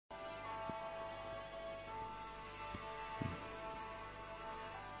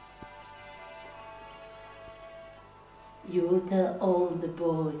You'll tell all the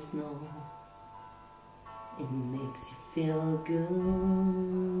boys no. It makes you feel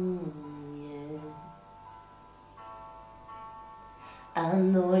good, yeah. I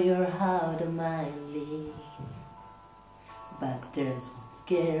know you're out of my league, but there's what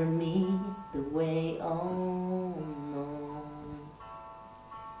scares me the way on.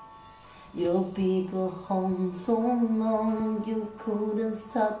 Your people home so long, you couldn't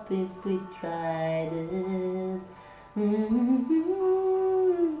stop if we tried it.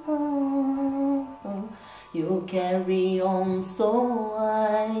 You carry on so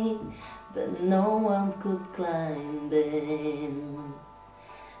high, but no one could climb it.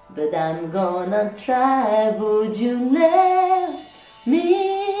 But I'm gonna try. Would you let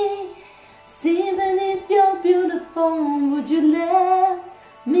me see? Even if you're beautiful, would you let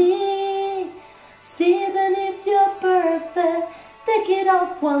me see? Even if you're perfect, take it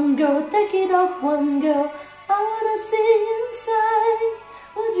off one girl, take it off one girl. I wanna see inside.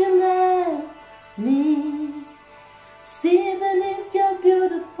 Would you let me see? Even if you're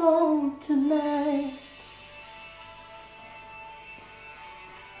beautiful tonight.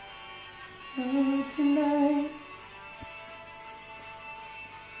 Oh, tonight.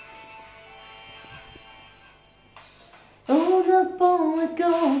 Oh, the boy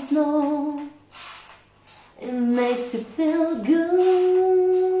goes no. It makes you feel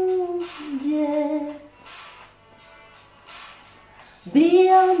good, yeah.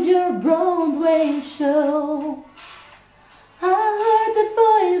 Beyond your Broadway show, I heard the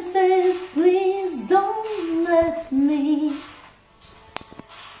voices, please don't let me.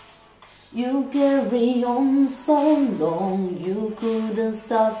 You carry on so long, you couldn't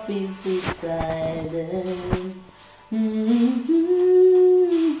stop if we tried it.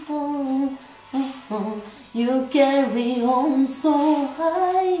 You carry on so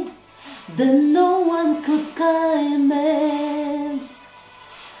high that no one could climb it.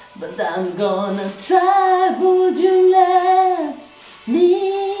 But I'm gonna try. Would you let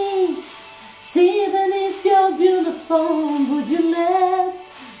me see? Even if you're beautiful, would you let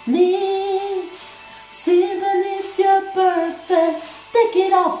me see? Even if you're perfect, take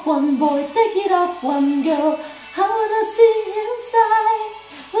it off one boy, take it off one girl. I wanna see inside.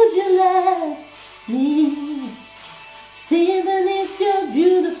 Would you let me see? Even if you're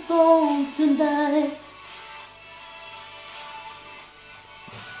beautiful tonight.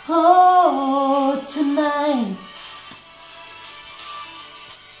 Oh, tonight.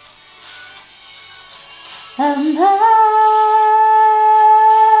 And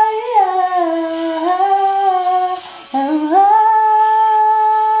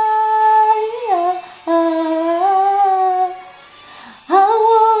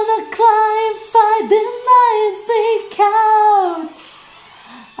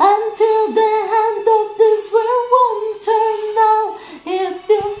until the end of this world won't turn out. If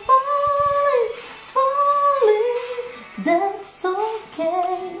you're falling, that's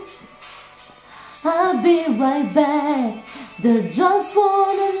okay. I'll be right back. They just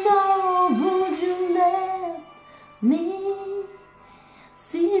wanna know, would you let me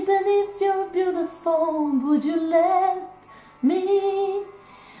see? Even if you're beautiful, would you let me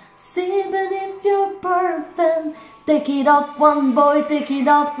see? Even if you're perfect, take it off one boy, take it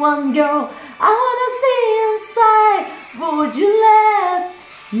off one girl. I wanna see inside. Would you let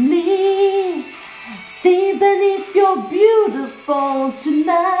me see? Even if you're beautiful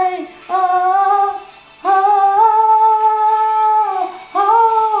tonight. Oh, oh,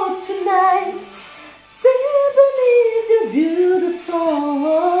 oh, tonight. See? Even if you're beautiful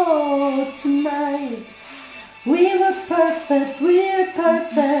tonight. We were perfect, we're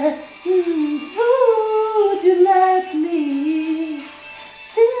perfect.